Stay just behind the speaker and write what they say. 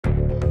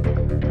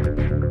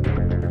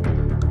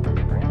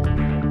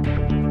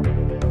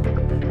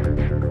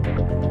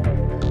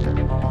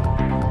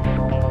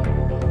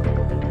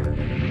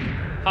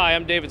Hi,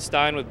 I'm David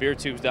Stein with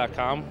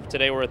BeerTubes.com.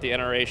 Today we're at the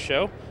NRA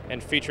show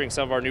and featuring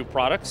some of our new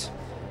products.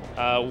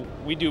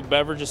 We do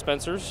beverage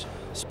dispensers,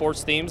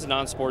 sports themes,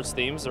 non-sports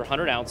themes. They're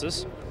 100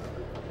 ounces.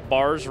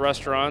 Bars,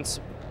 restaurants,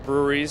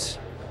 breweries,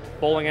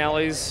 bowling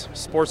alleys,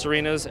 sports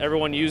arenas,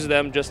 everyone uses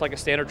them just like a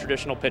standard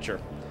traditional pitcher.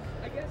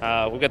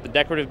 We've got the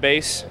decorative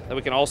base that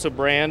we can also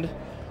brand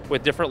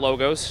with different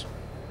logos.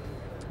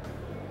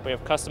 We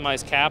have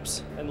customized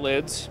caps and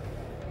lids.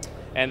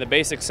 And the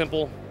basic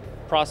simple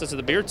process of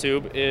the beer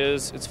tube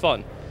is it's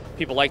fun.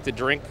 People like to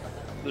drink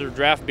their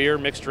draft beer,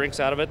 mixed drinks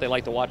out of it. They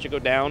like to watch it go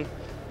down.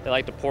 They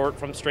like to pour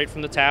it straight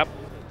from the tap.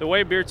 The way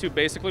a beer tube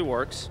basically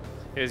works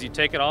is you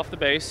take it off the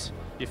base,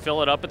 you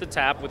fill it up at the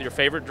tap with your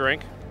favorite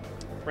drink,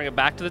 bring it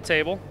back to the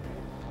table.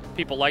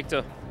 People like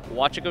to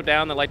watch it go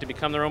down. They like to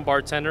become their own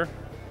bartender.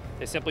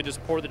 They simply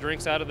just pour the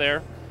drinks out of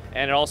there,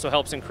 and it also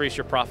helps increase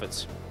your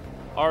profits.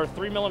 Our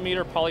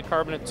 3mm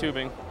polycarbonate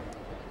tubing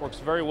works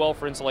very well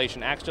for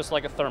insulation, acts just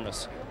like a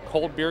thermos.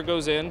 Cold beer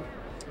goes in,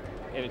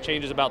 and it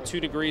changes about 2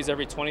 degrees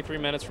every 23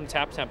 minutes from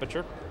tap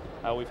temperature.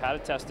 We've had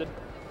it tested.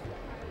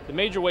 The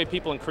major way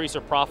people increase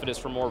their profit is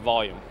for more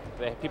volume.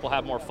 People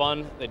have more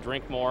fun, they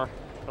drink more,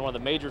 and one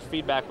of the major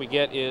feedback we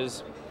get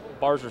is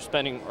bars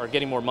are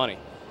getting more money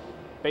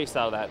based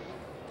out of that.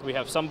 We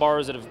have some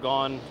bars that have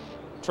gone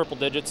triple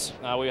digits.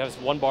 We have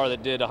one bar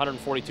that did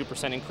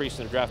 142% increase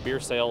in their draft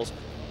beer sales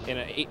in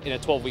a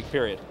 12-week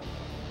period.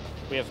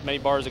 We have many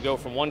bars that go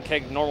from one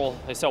keg normal,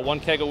 they sell one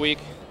keg a week,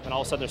 and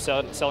all of a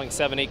sudden they're selling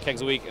 7-8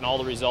 kegs a week, and all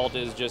the result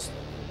is just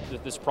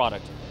this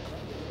product.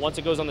 Once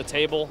it goes on the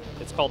table,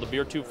 it's called the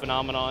beer tube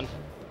phenomenon.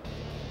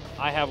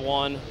 I have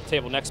one, the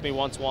table next to me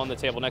wants one, the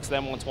table next to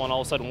them wants one. All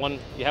of a sudden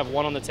you have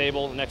one on the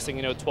table, the next thing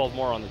you know, 12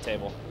 more on the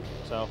table.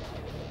 So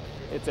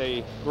it's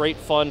a great,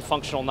 fun,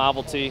 functional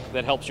novelty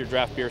that helps your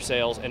draft beer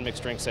sales and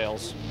mixed drink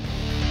sales.